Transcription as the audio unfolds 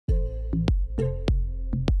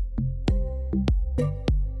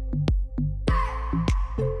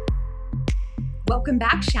Welcome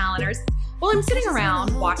back, Shalloners. Well, I'm sitting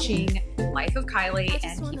around watching Life of Kylie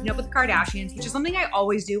and Keeping Up with the Kardashians, which is something I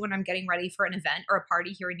always do when I'm getting ready for an event or a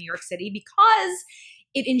party here in New York City because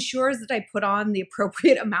it ensures that I put on the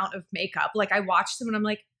appropriate amount of makeup. Like I watch them and I'm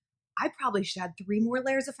like, I probably should add 3 more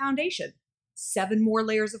layers of foundation, 7 more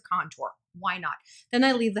layers of contour. Why not? Then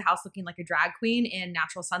I leave the house looking like a drag queen in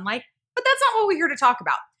natural sunlight, but that's not what we're here to talk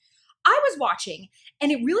about. I was watching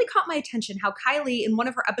and it really caught my attention how Kylie in one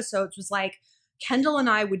of her episodes was like, Kendall and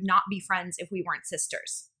I would not be friends if we weren't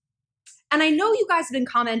sisters. And I know you guys have been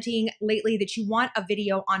commenting lately that you want a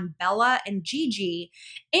video on Bella and Gigi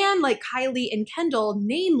and like Kylie and Kendall,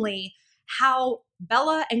 namely how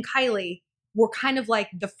Bella and Kylie were kind of like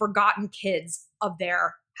the forgotten kids of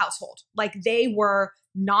their household. Like they were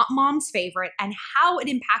not mom's favorite and how it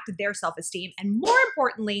impacted their self-esteem. And more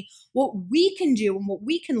importantly, what we can do and what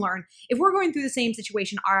we can learn if we're going through the same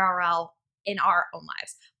situation IRL in our own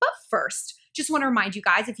lives. But first, just want to remind you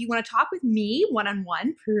guys, if you want to talk with me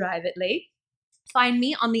one-on-one privately, find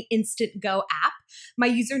me on the Instant Go app. My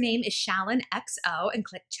username is ShallonXO and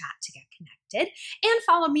click chat to get connected. And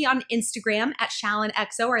follow me on Instagram at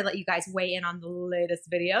ShallonXO where I let you guys weigh in on the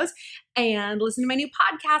latest videos. And listen to my new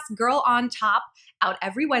podcast, Girl on Top, out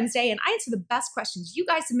every Wednesday. And I answer the best questions you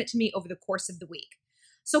guys submit to me over the course of the week.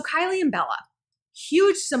 So Kylie and Bella.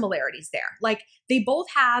 Huge similarities there. Like they both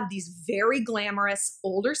have these very glamorous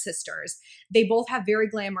older sisters. They both have very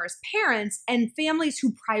glamorous parents and families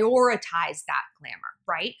who prioritize that glamour,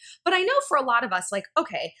 right? But I know for a lot of us, like,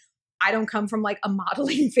 okay, I don't come from like a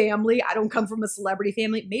modeling family. I don't come from a celebrity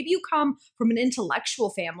family. Maybe you come from an intellectual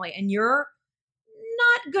family and you're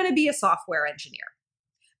not going to be a software engineer.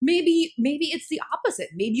 Maybe it's the opposite.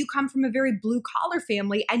 Maybe you come from a very blue collar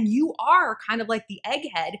family and you are kind of like the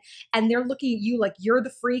egghead and they're looking at you like you're the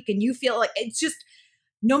freak and you feel like it's just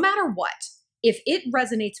no matter what, if it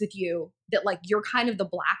resonates with you that like you're kind of the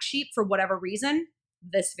black sheep for whatever reason,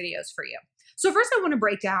 this video is for you. So first I want to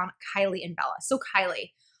break down Kylie and Bella. So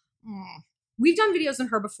Kylie, we've done videos on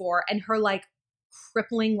her before and her like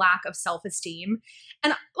crippling lack of self-esteem.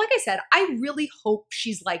 And like I said, I really hope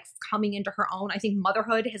she's like coming into her own. I think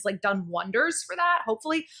motherhood has like done wonders for that.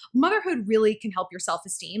 Hopefully motherhood really can help your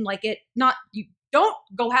self-esteem. Like you don't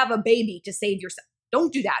go have a baby to save yourself.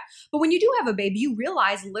 Don't do that. But when you do have a baby, you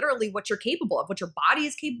realize literally what you're capable of, what your body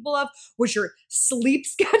is capable of, what your sleep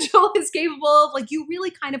schedule is capable of. Like you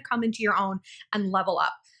really kind of come into your own and level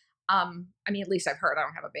up. I mean, at least I've heard. I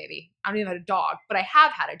don't have a baby. I don't even have a dog, but I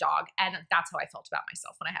have had a dog. And that's how I felt about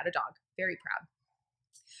myself when I had a dog. Very proud.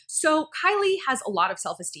 So Kylie has a lot of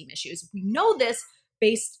self-esteem issues. We know this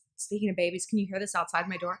speaking of babies, can you hear this outside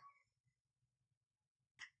my door?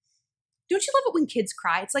 Don't you love it when kids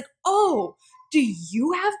cry? It's like, oh, do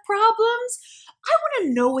you have problems? I want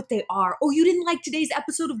to know what they are. Oh, you didn't like today's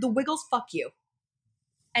episode of The Wiggles? Fuck you.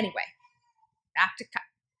 Anyway, back to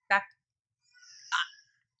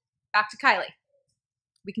Kylie.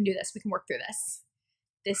 We can do this. We can work through this.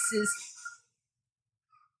 This is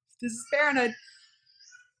parenthood.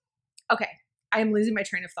 Okay. I am losing my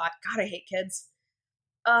train of thought. God, I hate kids.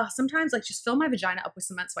 Sometimes like just fill my vagina up with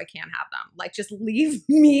cement so I can't have them. Like just leave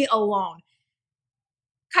me alone.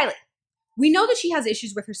 Kylie. We know that she has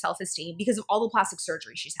issues with her self-esteem because of all the plastic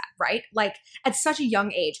surgery she's had, right? Like at such a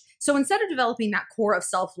young age. So instead of developing that core of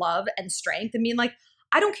self-love and strength, I mean like,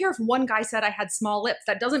 I don't care if one guy said I had small lips.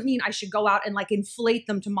 That doesn't mean I should go out and like inflate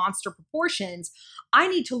them to monster proportions. I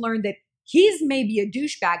need to learn that he's maybe a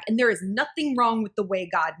douchebag and there is nothing wrong with the way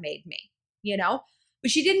God made me, you know?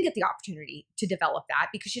 But she didn't get the opportunity to develop that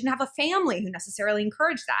because she didn't have a family who necessarily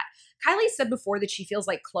encouraged that. Kylie said before that she feels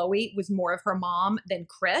like Khloe was more of her mom than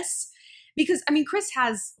Kris because, I mean, Kris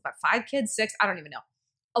has about 5 kids, 6, I don't even know,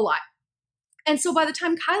 a lot. And so by the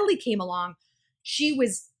time Kylie came along,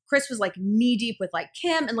 Kris was like knee deep with like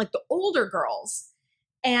Kim and like the older girls.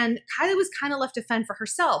 And Kylie was kind of left to fend for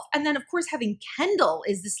herself. And then of course having Kendall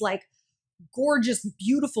is this like gorgeous,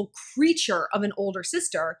 beautiful creature of an older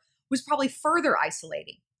sister was probably further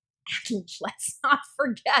isolating. And let's not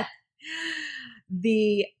forget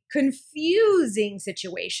the confusing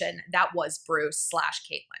situation that was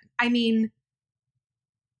Bruce/Caitlyn. I mean,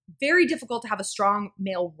 very difficult to have a strong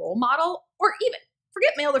male role model or even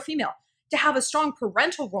forget male or female. To have a strong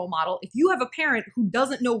parental role model if you have a parent who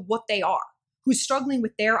doesn't know what they are, who's struggling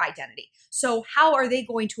with their identity. So how are they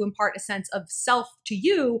going to impart a sense of self to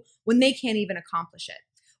you when they can't even accomplish it?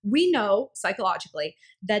 We know psychologically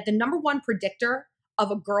that the number one predictor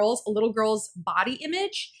of a little girl's body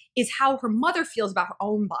image is how her mother feels about her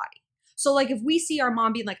own body. So like if we see our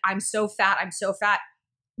mom being like, I'm so fat,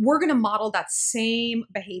 we're going to model that same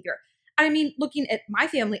behavior. I mean, looking at my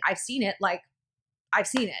family, I've seen it,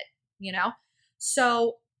 you know?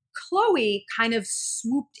 So Chloe kind of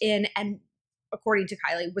swooped in and, according to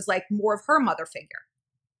Kylie, was like more of her mother figure.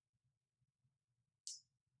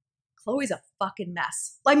 Chloe's a fucking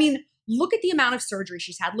mess. I mean, look at the amount of surgery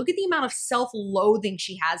she's had. Look at the amount of self-loathing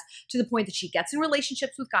she has, to the point that she gets in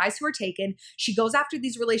relationships with guys who are taken. She goes after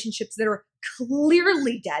these relationships that are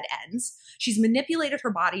clearly dead ends. She's manipulated her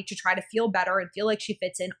body to try to feel better and feel like she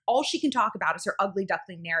fits in. All she can talk about is her ugly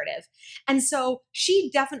duckling narrative. And so she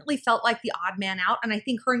definitely felt like the odd man out. And I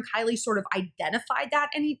think her and Kylie sort of identified that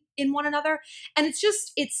in one another. And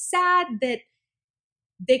it's sad that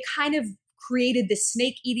they kind of created this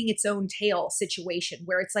snake eating its own tail situation,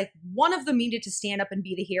 where it's like one of them needed to stand up and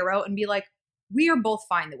be the hero and be like, we are both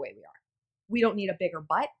fine the way we are. We don't need a bigger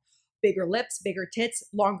butt, bigger lips, bigger tits,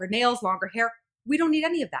 longer nails, longer hair. We don't need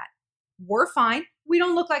any of that. We're fine. We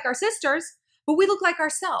don't look like our sisters, but we look like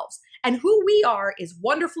ourselves. And who we are is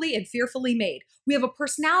wonderfully and fearfully made. We have a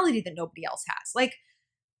personality that nobody else has. Like,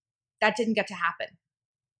 that didn't get to happen.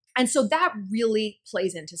 And so that really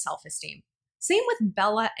plays into self-esteem. Same with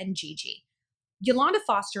Bella and Gigi. Yolanda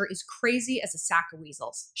Foster is crazy as a sack of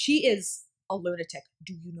weasels. She is a lunatic.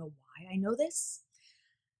 Do you know why I know this?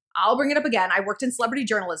 I'll bring it up again. I worked in celebrity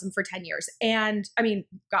journalism for 10 years. And I mean,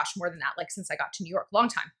 gosh, more than that, like since I got to New York, long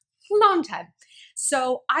time.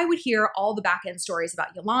 So I would hear all the back end stories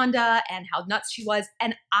about Yolanda and how nuts she was.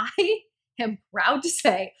 And I am proud to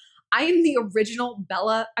say I am the original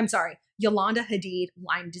Yolanda Hadid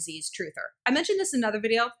Lyme disease truther. I mentioned this in another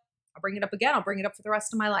video. I'll bring it up again. I'll bring it up for the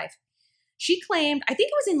rest of my life. She claimed, I think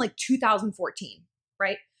it was in like 2014,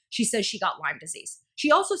 right? She says she got Lyme disease.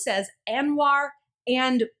 She also says Anwar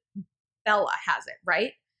and Bella has it,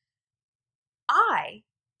 right? I,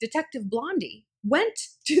 Detective Blondie, went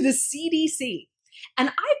to the CDC and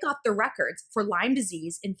I got the records for Lyme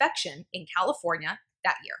disease infection in California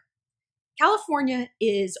that year. California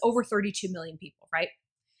is over 32 million people, right?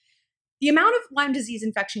 The amount of Lyme disease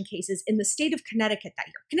infection cases in the state of Connecticut that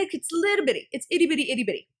year, Connecticut's little bitty, it's itty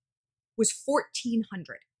bitty, was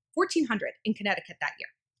 1,400. 1,400 in Connecticut that year.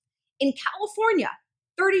 In California,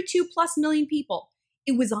 32 plus million people,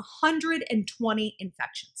 it was 120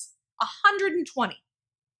 infections. 120.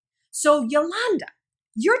 So Yolanda,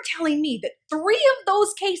 you're telling me that 3 of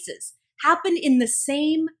those cases happened in the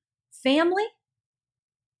same family?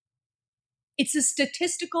 It's a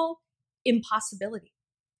statistical impossibility.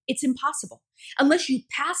 It's impossible. Unless you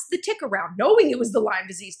pass the tick around knowing it was the Lyme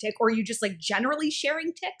disease tick, or you just like generally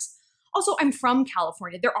sharing ticks. Also, I'm from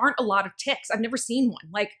California. There aren't a lot of ticks. I've never seen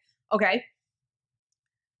one. Like, okay.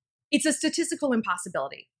 It's a statistical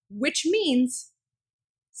impossibility, which means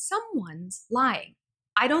someone's lying.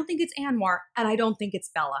 I don't think it's Anwar, and I don't think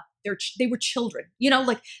it's Bella. They were children. You know,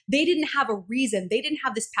 like they didn't have a reason. They didn't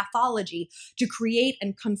have this pathology to create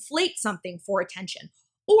and conflate something for attention.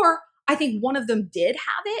 Or I think one of them did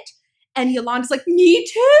have it, and Yolanda's like, me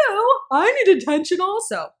too. I need attention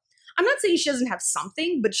also. I'm not saying she doesn't have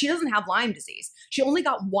something, but she doesn't have Lyme disease. She only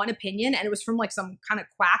got one opinion, and it was from like some kind of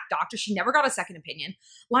quack doctor. She never got a second opinion.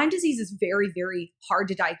 Lyme disease is very, very hard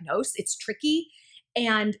to diagnose. It's tricky,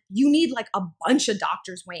 and you need like a bunch of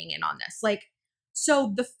doctors weighing in on this. Like,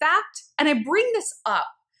 so the fact, and I bring this up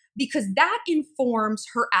because that informs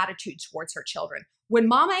her attitude towards her children. When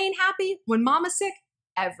mama ain't happy, when mama's sick,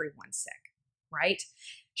 everyone's sick, right?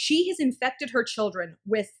 She has infected her children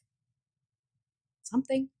with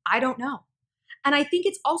something, I don't know. And I think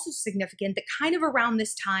it's also significant that kind of around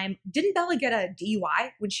this time, didn't Bella get a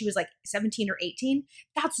DUI when she was like 17 or 18?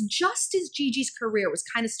 That's just as Gigi's career was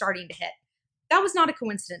kind of starting to hit. That was not a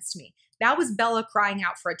coincidence to me. That was Bella crying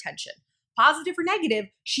out for attention. Positive or negative,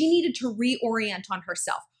 she needed to reorient on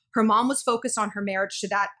herself. Her mom was focused on her marriage to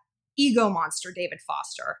that ego monster, David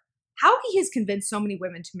Foster. How he has convinced so many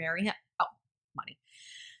women to marry him? Oh, money.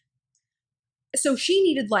 So she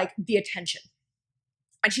needed like the attention.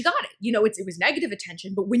 And she got it. You know, it was negative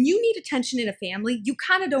attention, but when you need attention in a family, you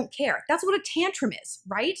kind of don't care. That's what a tantrum is,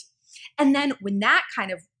 right? And then when that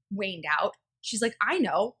kind of waned out, she's like, I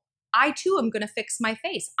know, I too am going to fix my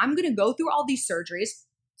face. I'm going to go through all these surgeries.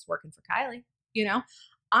 It's working for Kylie, you know?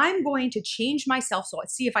 I'm going to change myself so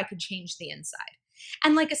let's see if I can change the inside.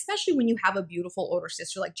 And like, especially when you have a beautiful older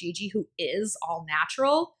sister like Gigi, who is all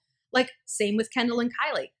natural, like same with Kendall and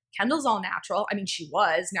Kylie. Kendall's all natural. I mean, she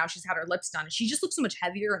was. Now she's had her lips done and she just looks so much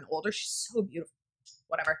heavier and older. She's so beautiful.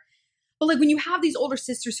 Whatever. But like when you have these older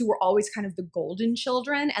sisters who were always kind of the golden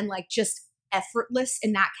children and like just effortless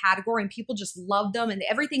in that category and people just loved them and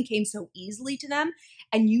everything came so easily to them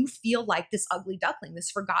and you feel like this ugly duckling,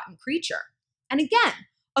 this forgotten creature. And again,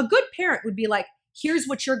 a good parent would be like, here's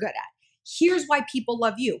what you're good at. Here's why people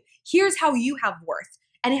love you. Here's how you have worth.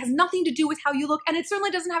 And it has nothing to do with how you look. And it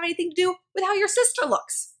certainly doesn't have anything to do with how your sister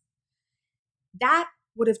looks. That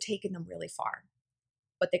would have taken them really far.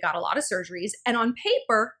 But they got a lot of surgeries. And on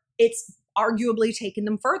paper, it's arguably taken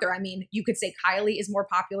them further. I mean, you could say Kylie is more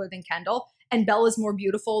popular than Kendall and Belle is more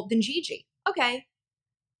beautiful than Gigi. Okay.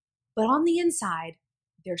 But on the inside,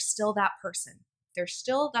 they're still that person. They're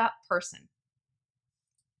still that person.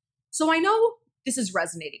 So I know this is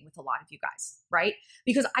resonating with a lot of you guys, right?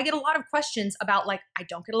 Because I get a lot of questions about like, I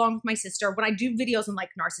don't get along with my sister. When I do videos on like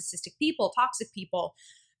narcissistic people, toxic people,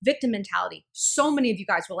 victim mentality, so many of you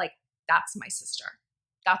guys were like, that's my sister.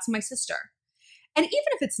 That's my sister. And even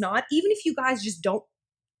if it's not, even if you guys just don't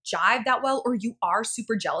jive that well, or you are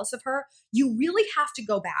super jealous of her, you really have to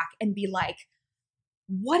go back and be like,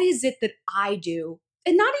 what is it that I do?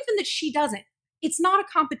 And not even that she doesn't. It's not a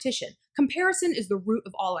competition. Comparison is the root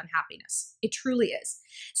of all unhappiness. It truly is.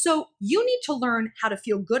 So you need to learn how to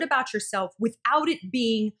feel good about yourself without it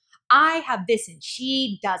being, I have this and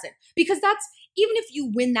she doesn't. Because that's, even if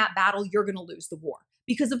you win that battle, you're going to lose the war.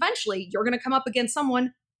 Because eventually you're going to come up against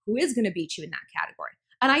someone who is going to beat you in that category.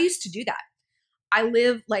 And I used to do that. I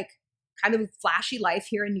live like kind of a flashy life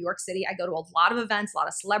here in New York City. I go to a lot of events, a lot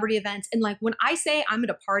of celebrity events. And like when I say I'm at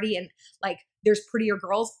a party and like there's prettier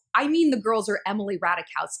girls, I mean the girls are Emily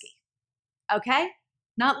Ratajkowski. Okay?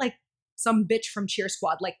 Not like some bitch from Cheer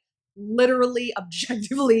Squad, like literally,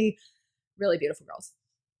 objectively, really beautiful girls.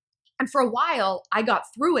 And for a while, I got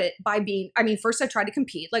through it by being, I mean, first I tried to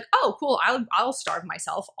compete, like, oh, cool, I'll starve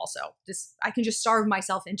myself also. I can just starve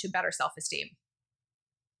myself into better self-esteem.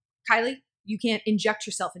 Kylie, you can't inject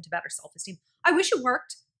yourself into better self-esteem. I wish it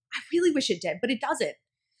worked. I really wish it did, but it doesn't.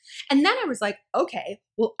 And then I was like, okay,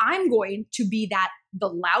 well, I'm going to be the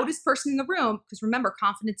loudest person in the room, because remember,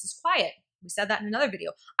 confidence is quiet. We said that in another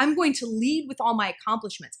video. I'm going to lead with all my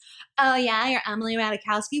accomplishments. Oh yeah, you're Emily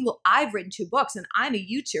Ratajkowski. Well, I've written 2 books and I'm a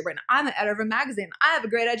YouTuber and I'm an editor of a magazine. I have a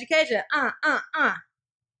great education.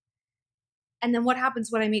 And then what happens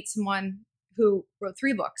when I meet someone who wrote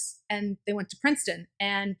 3 books and they went to Princeton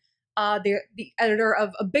and they're the editor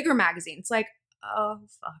of a bigger magazine? It's like, oh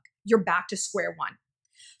fuck, you're back to square one.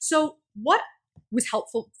 So what was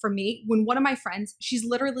helpful for me when one of my friends, she's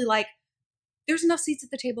literally like, there's enough seats at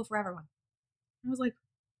the table for everyone. I was like,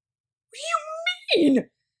 what do you mean?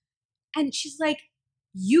 And she's like,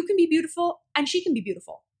 you can be beautiful and she can be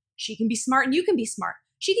beautiful. She can be smart and you can be smart.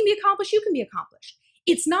 She can be accomplished, you can be accomplished.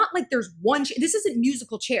 It's not like there's one, this isn't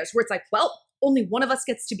musical chairs where it's like, well, only one of us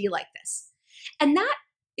gets to be like this. And that,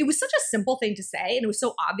 it was such a simple thing to say and it was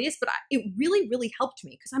so obvious, but it really, really helped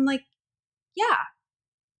me because I'm like, yeah,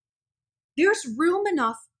 there's room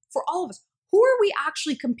enough for all of us. Who are we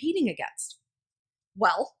actually competing against?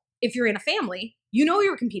 Well, if you're in a family, you know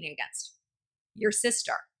you're competing against your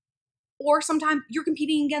sister. Or sometimes you're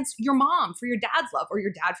competing against your mom for your dad's love or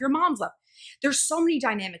your dad for your mom's love. There's so many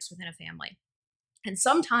dynamics within a family. And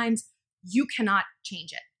sometimes you cannot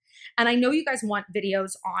change it. And I know you guys want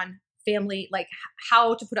videos on family, like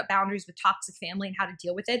how to put up boundaries with toxic family and how to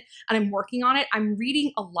deal with it. And I'm working on it. I'm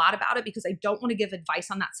reading a lot about it because I don't want to give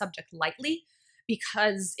advice on that subject lightly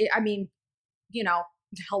because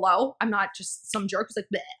hello, I'm not just some jerk who's like,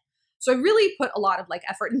 bleh. So I really put a lot of like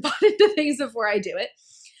effort and thought into things before I do it.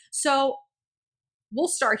 So we'll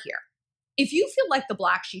start here. If you feel like the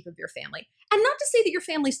black sheep of your family, and not to say that your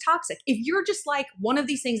family's toxic, if you're just like one of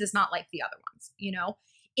these things is not like the other ones,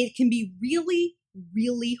 it can be really,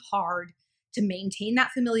 really hard to maintain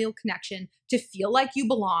that familial connection, to feel like you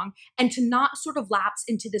belong, and to not sort of lapse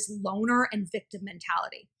into this loner and victim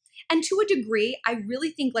mentality. And to a degree, I really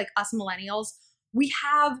think like us millennials,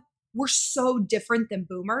 we're so different than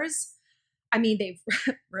boomers. I mean, they've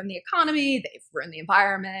ruined the economy, they've ruined the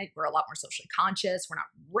environment, we're a lot more socially conscious, we're not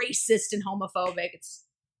racist and homophobic,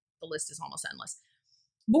 the list is almost endless.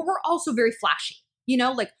 But we're also very flashy,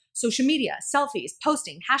 like social media, selfies,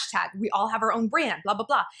 posting, hashtag, we all have our own brand, blah, blah,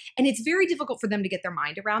 blah. And it's very difficult for them to get their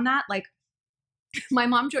mind around that. Like my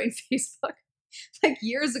mom joined Facebook like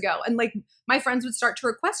years ago and like my friends would start to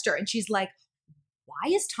request her and she's like,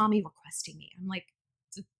 why is Tommy requesting me? I'm like,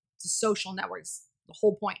 it's a social network. It's the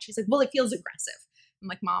whole point. She's like, well, it feels aggressive. I'm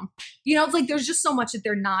like, Mom, it's like there's just so much that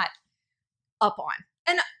they're not up on.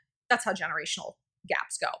 And that's how generational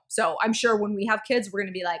gaps go. So I'm sure when we have kids, we're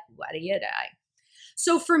going to be like, what are you doing?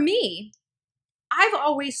 So for me, I've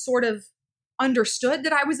always sort of understood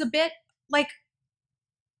that I was a bit like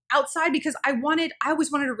outside because I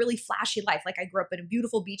always wanted a really flashy life. Like I grew up in a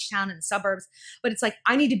beautiful beach town in the suburbs, but it's like,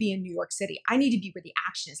 I need to be in New York City. I need to be where the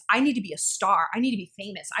action is. I need to be a star. I need to be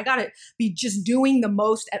famous. I got to be just doing the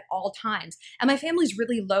most at all times. And my family's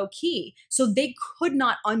really low key, so they could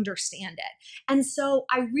not understand it. And so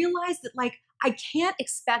I realized that like, I can't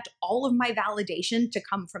expect all of my validation to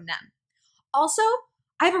come from them. Also,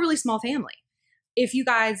 I have a really small family. If you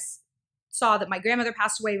guys saw that my grandmother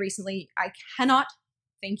passed away recently, I cannot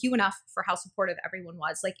thank you enough for how supportive everyone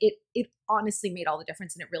was. Like it honestly made all the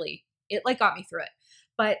difference, and it like got me through it.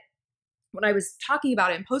 But when I was talking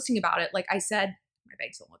about it and posting about it, like I said, my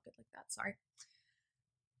bags don't look good like that, sorry.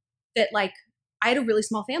 That like I had a really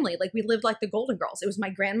small family. Like we lived like the Golden Girls. It was my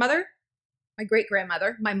grandmother, my great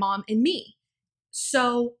grandmother, my mom, and me.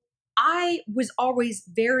 So I was always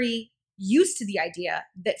very used to the idea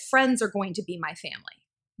that friends are going to be my family,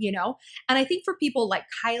 you know? And I think for people like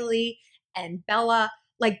Kylie and Bella,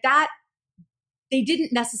 like that, they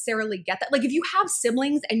didn't necessarily get that. Like if you have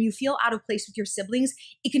siblings and you feel out of place with your siblings,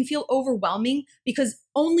 it can feel overwhelming because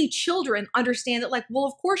only children understand that like, well,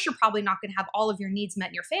 of course you're probably not going to have all of your needs met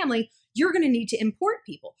in your family. You're going to need to import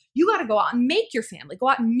people. You got to go out and make your family, go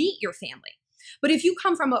out and meet your family. But if you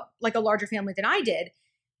come from a larger family than I did,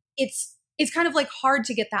 it's kind of like hard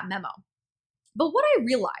to get that memo. But what I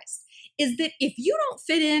realized is that if you don't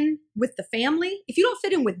fit in with the family, if you don't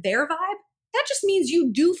fit in with their vibe, that just means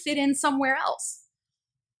you do fit in somewhere else.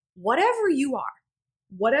 Whatever you are,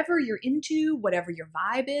 whatever you're into, whatever your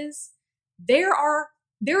vibe is, there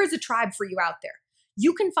is a tribe for you out there.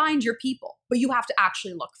 You can find your people, but you have to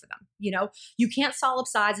actually look for them. You know, you can't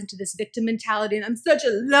solipsize into this victim mentality and I'm such a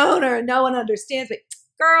loner and no one understands me.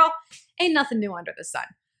 Girl, ain't nothing new under the sun.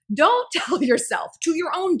 Don't tell yourself to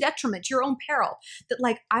your own detriment, to your own peril, that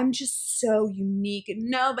like, I'm just so unique and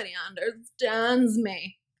nobody understands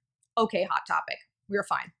me. Okay, hot topic. We're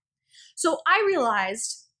fine. So I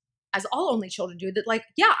realized, as all only children do, that like,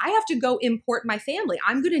 yeah, I have to go import my family.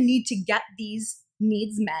 I'm going to need to get these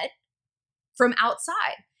needs met from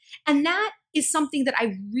outside. And that is something that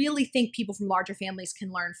I really think people from larger families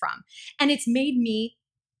can learn from. And it's made me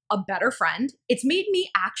a better friend. It's made me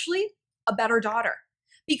actually a better daughter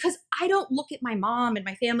because I don't look at my mom and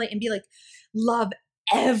my family and be like, love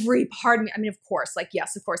every part of me. I mean, of course, like,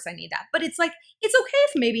 yes, of course I need that. But it's like, it's okay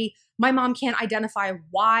if maybe my mom can't identify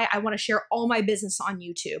why I want to share all my business on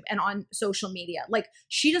YouTube and on social media. Like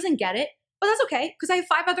she doesn't get it, but that's okay because I have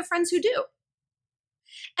 5 other friends who do.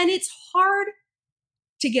 And it's hard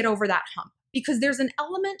to get over that hump because there's an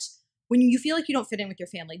element when you feel like you don't fit in with your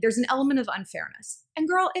family, there's an element of unfairness. And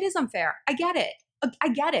girl, it is unfair. I get it. I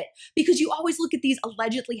get it because you always look at these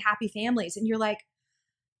allegedly happy families and you're like,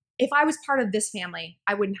 if I was part of this family,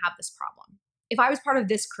 I wouldn't have this problem. If I was part of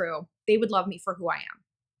this crew, they would love me for who I am.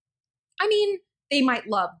 I mean, they might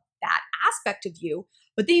love that aspect of you,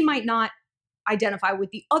 but they might not identify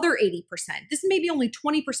with the other 80%. This may be only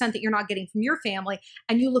 20% that you're not getting from your family.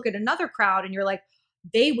 And you look at another crowd and you're like,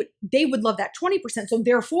 they would love that 20%. So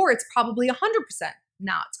therefore it's probably 100%.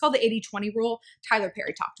 No, it's called the 80-20 rule. Tyler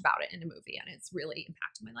Perry talked about it in a movie and it's really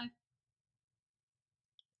impacted my life.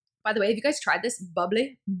 By the way, have you guys tried this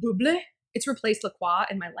bubbly? It's replaced La Croix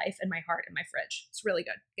in my life and my heart and my fridge. It's really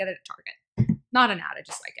good. Get it at Target. Not an ad, I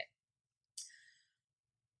just like it.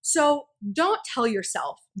 So don't tell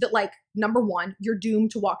yourself that like, number one, you're doomed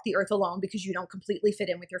to walk the earth alone because you don't completely fit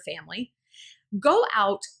in with your family. Go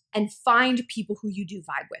out and find people who you do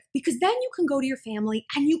vibe with because then you can go to your family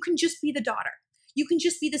and you can just be the daughter. You can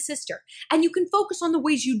just be the sister and you can focus on the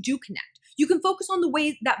ways you do connect. You can focus on the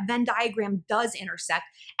way that Venn diagram does intersect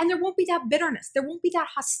and there won't be that bitterness. There won't be that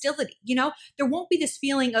hostility, you know? There won't be this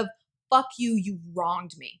feeling of, fuck you, you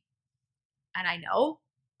wronged me. And I know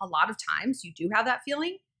a lot of times you do have that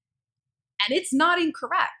feeling and it's not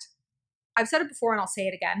incorrect. I've said it before and I'll say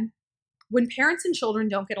it again. When parents and children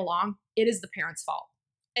don't get along, it is the parents' fault.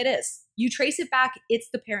 It is. You trace it back, it's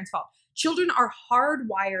the parents' fault. Children are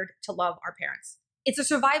hardwired to love our parents. It's a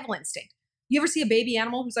survival instinct. You ever see a baby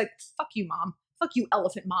animal who's like, fuck you, mom. Fuck you,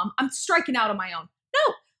 elephant mom. I'm striking out on my own.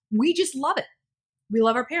 No, we just love it. We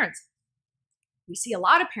love our parents. We see a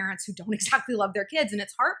lot of parents who don't exactly love their kids and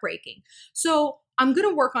it's heartbreaking. So I'm going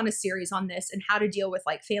to work on a series on this and how to deal with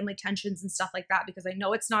like family tensions and stuff like that because I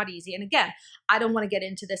know it's not easy. And again, I don't want to get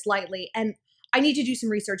into this lightly and I need to do some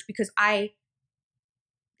research because I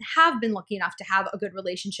have been lucky enough to have a good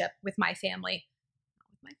relationship with my family. Not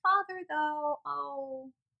with my father though.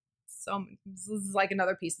 Oh, so this is like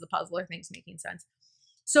another piece of the puzzle or things making sense.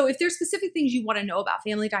 So if there's specific things you want to know about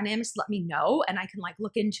family dynamics, let me know and I can like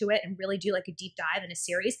look into it and really do like a deep dive in a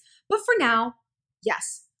series. But for now,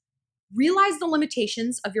 yes, realize the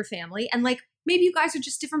limitations of your family and like maybe you guys are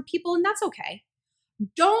just different people and that's okay.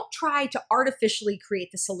 Don't try to artificially create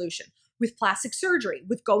the solution with plastic surgery,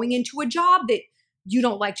 with going into a job that you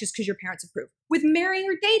don't like just because your parents approve, with marrying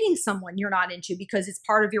or dating someone you're not into because it's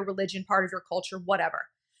part of your religion, part of your culture, whatever.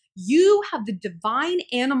 You have the divine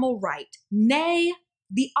animal right, nay,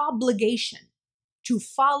 the obligation to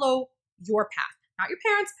follow your path, not your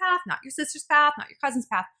parents' path, not your sister's path, not your cousin's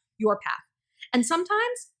path, your path. And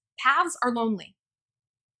sometimes paths are lonely,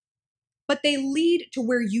 but they lead to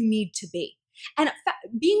where you need to be. And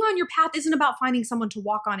being on your path isn't about finding someone to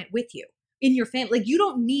walk on it with you in your family. Like, you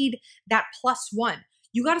don't need that plus one.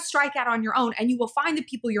 You got to strike out on your own, and you will find the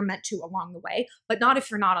people you're meant to along the way, but not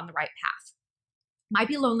if you're not on the right path. It might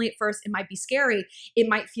be lonely at first. It might be scary. It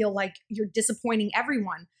might feel like you're disappointing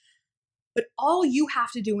everyone. But all you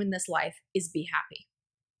have to do in this life is be happy.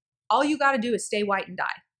 All you got to do is stay white and die,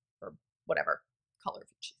 or whatever color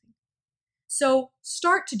you're choosing. So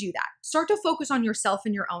start to do that. Start to focus on yourself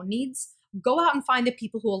and your own needs. Go out and find the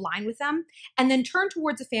people who align with them, and then turn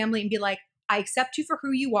towards a family and be like, I accept you for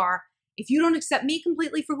who you are. If you don't accept me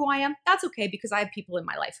completely for who I am, that's okay, because I have people in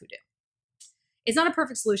my life who do. It's not a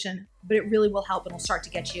perfect solution, but it really will help and will start to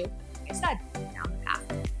get you, like I said, down the path.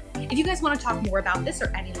 If you guys want to talk more about this or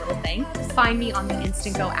any little thing, find me on the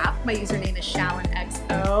Instant Go app. My username is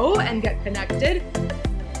ShallonXO, and get connected.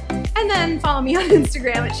 And then follow me on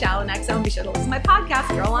Instagram at ShallonXO, and be sure to listen to my podcast,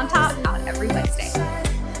 Girl on Top, out every Wednesday.